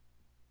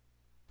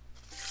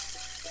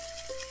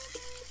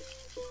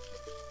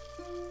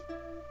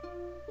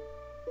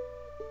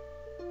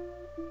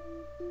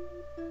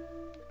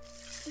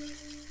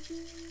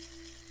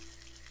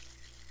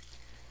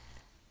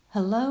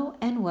Hello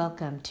and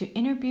welcome to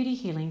Inner Beauty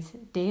Healing's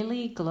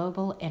daily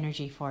global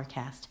energy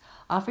forecast,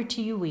 offered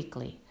to you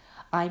weekly.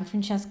 I'm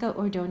Francesca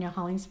Ordonia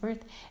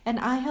Hollingsworth, and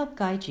I help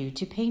guide you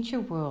to paint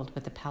your world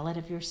with the palette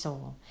of your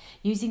soul,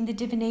 using the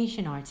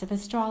divination arts of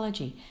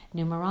astrology,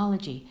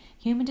 numerology,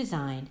 human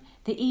design,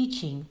 the I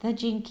Ching, the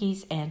Gene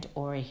Keys, and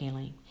aura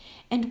healing.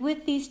 And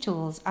with these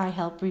tools, I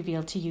help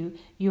reveal to you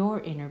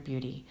your inner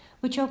beauty,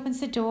 which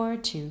opens the door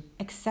to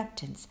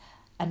acceptance,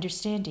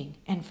 understanding,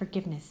 and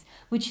forgiveness,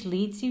 which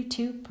leads you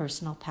to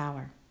personal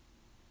power.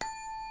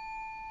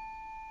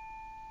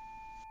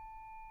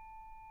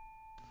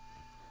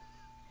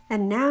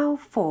 And now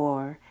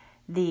for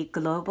the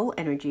global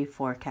energy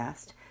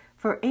forecast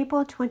for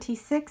April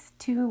 26th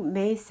to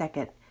May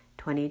 2nd,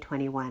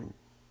 2021.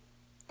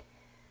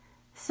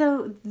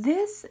 So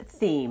this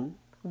theme,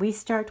 we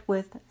start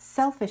with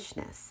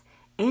selfishness,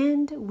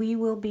 and we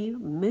will be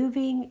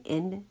moving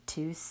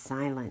into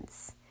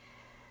silence.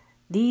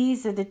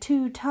 These are the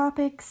two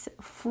topics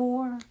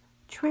for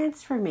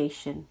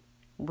transformation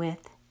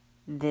with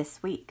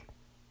this week.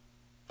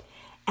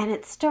 And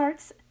it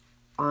starts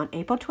on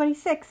April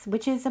 26th,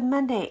 which is a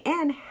Monday,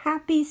 and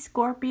happy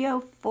Scorpio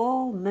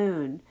full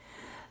moon.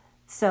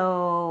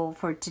 So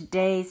for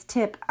today's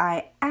tip,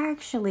 I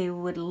actually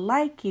would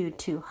like you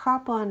to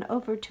hop on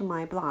over to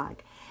my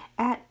blog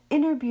at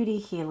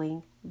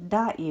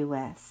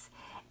innerbeautyhealing.us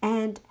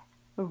and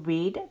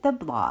read the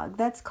blog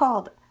that's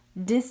called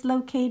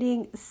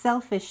Dislocating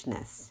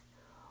Selfishness,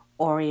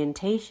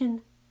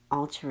 Orientation,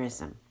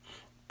 Altruism.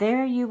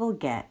 There you will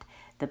get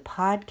the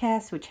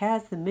podcast, which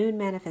has the moon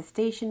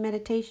manifestation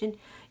meditation.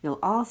 You'll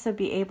also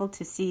be able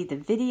to see the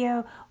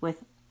video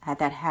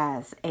that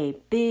has a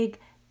big,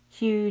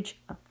 huge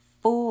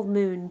full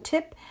moon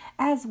tip,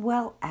 as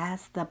well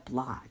as the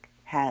blog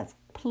has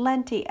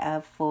plenty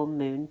of full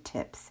moon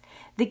tips.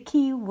 The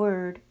key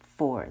word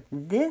for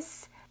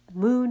this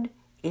moon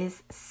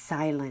is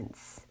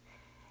silence.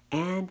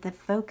 And the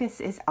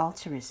focus is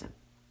altruism.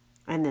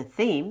 And the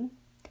theme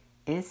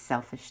is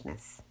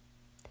selfishness.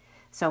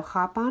 So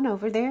hop on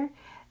over there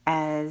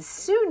as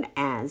soon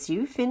as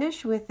you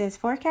finish with this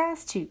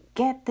forecast to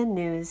get the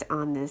news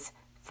on this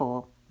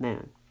full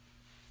moon.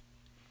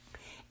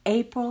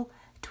 April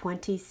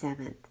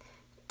 27th,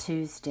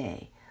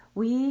 Tuesday,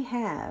 we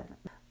have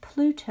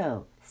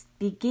Pluto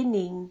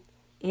beginning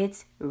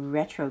its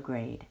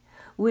retrograde,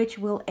 which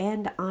will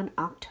end on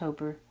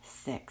October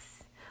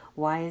 6th.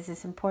 Why is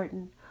this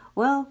important?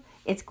 Well,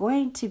 it's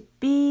going to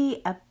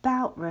be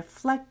about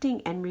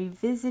reflecting and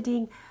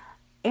revisiting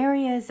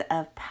areas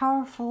of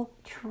powerful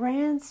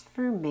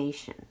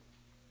transformation.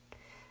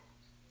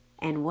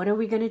 And what are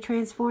we going to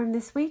transform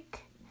this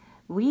week?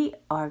 We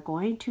are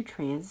going to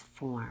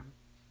transform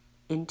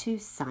into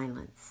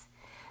silence.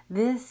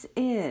 This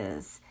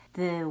is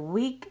the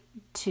week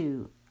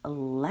to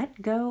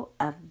let go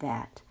of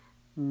that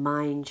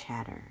mind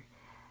chatter.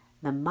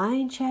 The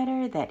mind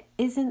chatter that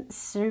isn't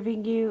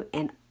serving you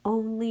and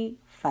only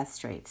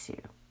frustrates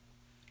you.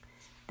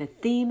 The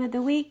theme of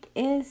the week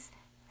is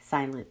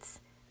silence.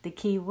 The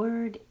key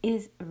word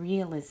is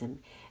realism,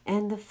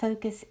 and the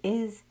focus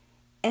is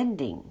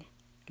ending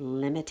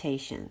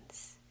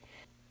limitations.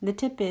 The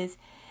tip is,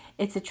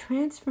 it's a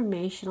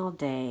transformational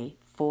day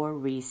for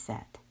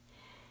reset.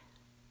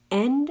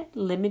 End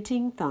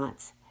limiting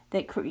thoughts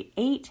that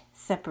create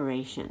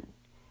separation.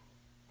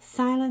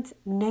 Silence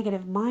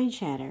negative mind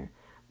chatter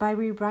by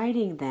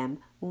rewriting them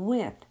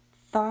with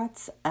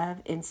thoughts of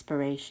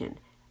inspiration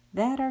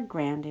that are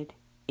grounded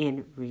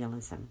in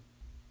realism.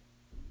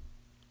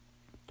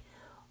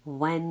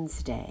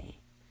 Wednesday,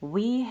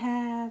 we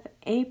have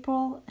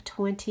April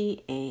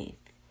 28th.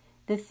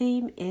 The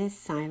theme is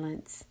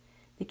silence.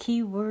 The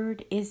key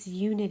word is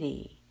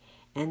unity,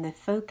 and the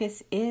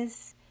focus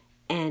is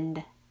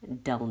end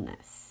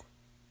dullness.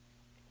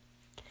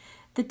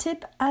 The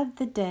tip of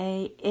the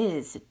day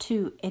is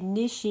to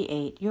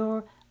initiate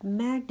your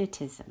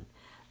magnetism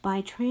by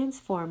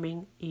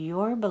transforming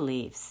your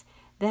beliefs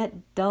that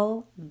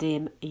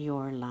dim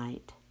your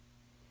light.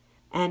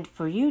 And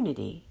for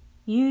unity,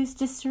 use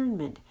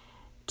discernment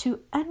to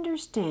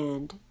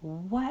understand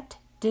what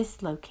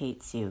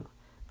dislocates you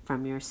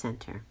from your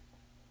center.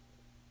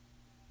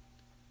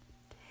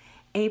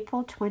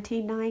 April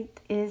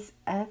 29th is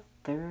a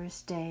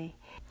Thursday.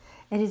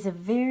 It is a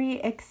very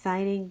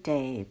exciting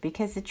day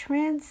because the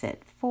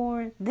transit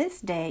for this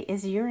day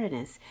is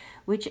Uranus,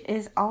 which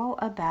is all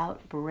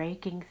about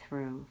breaking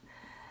through.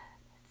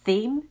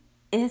 Theme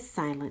is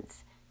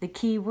silence. The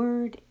key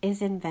word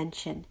is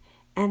invention,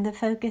 and the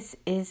focus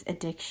is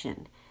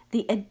addiction,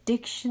 the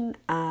addiction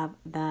of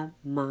the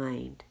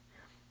mind.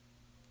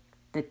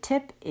 The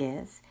tip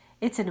is,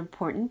 it's an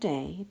important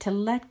day to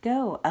let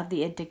go of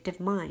the addictive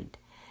mind.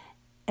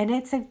 And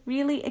it's a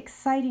really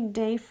exciting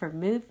day for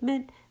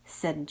movement,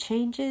 sudden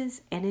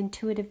changes, and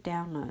intuitive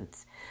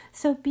downloads.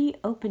 So be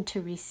open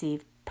to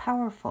receive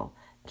powerful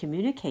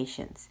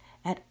communications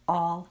at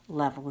all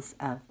levels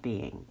of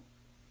being.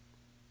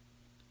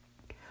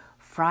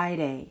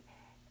 Friday,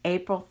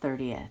 April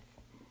 30th.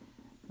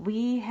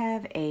 We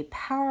have a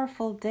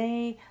powerful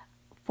day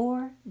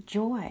for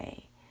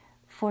joy,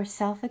 for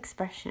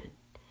self-expression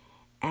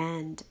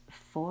and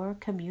for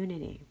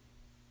community.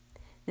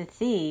 The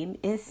theme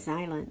is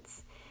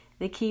silence.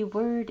 The key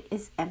word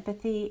is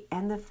empathy,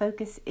 and the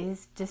focus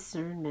is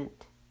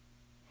discernment.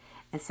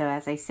 And so,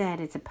 as I said,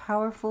 it's a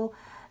powerful,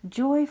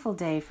 joyful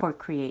day for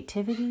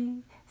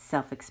creativity,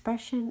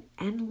 self-expression,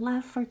 and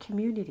love for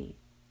community.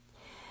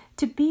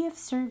 To be of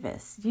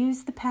service,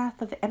 use the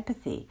path of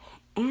empathy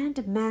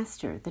and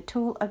master the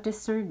tool of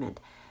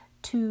discernment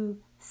to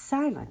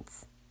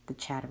silence the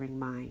chattering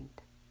mind.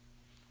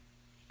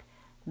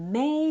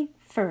 May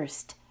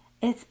 1st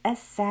is a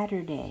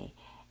Saturday,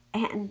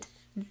 and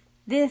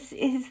this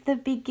is the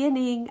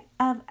beginning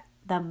of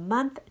the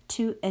month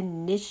to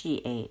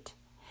initiate.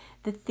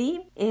 The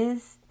theme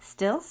is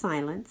still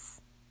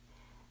silence.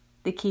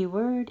 The key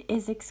word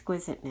is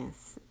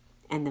exquisiteness,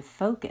 and the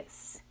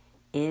focus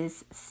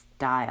is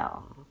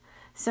style.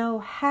 So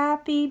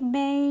happy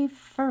May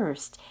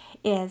 1st.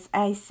 As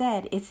I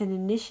said, it's an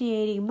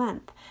initiating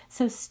month.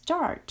 So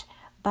start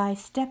by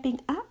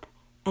stepping up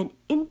and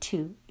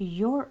into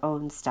your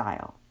own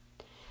style.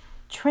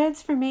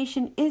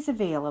 Transformation is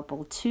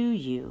available to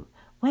you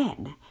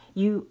when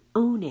you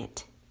own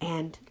it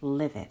and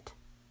live it.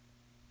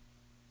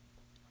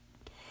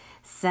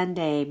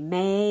 Sunday,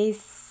 May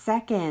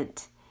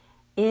 2nd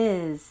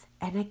is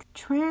a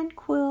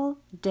tranquil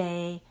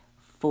day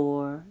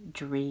for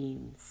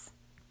dreams.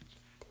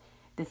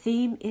 The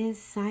theme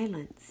is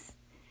silence.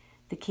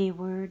 The key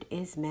word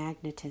is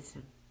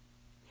magnetism.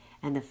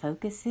 And the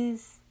focus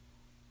is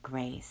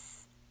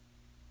grace.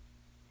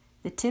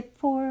 The tip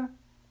for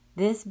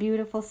this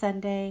beautiful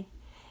Sunday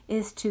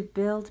is to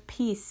build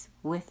peace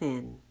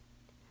within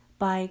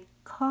by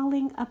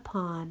calling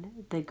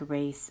upon the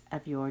grace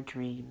of your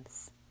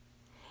dreams.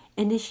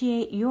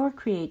 Initiate your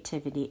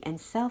creativity and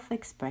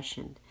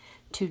self-expression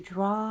to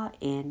draw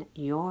in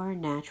your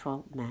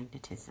natural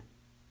magnetism.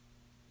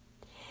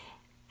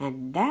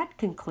 And that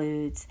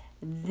concludes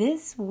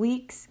this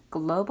week's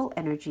Global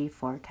Energy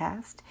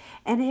Forecast.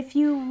 And if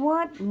you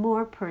want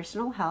more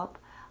personal help,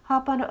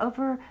 hop on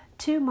over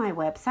to my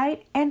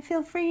website and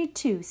feel free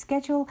to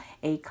schedule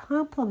a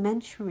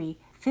complimentary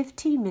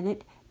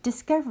 15-minute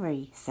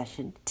discovery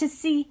session to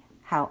see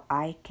how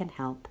I can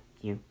help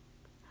you.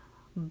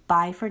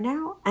 Bye for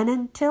now, and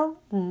until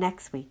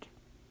next week,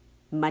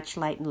 much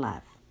light and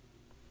love.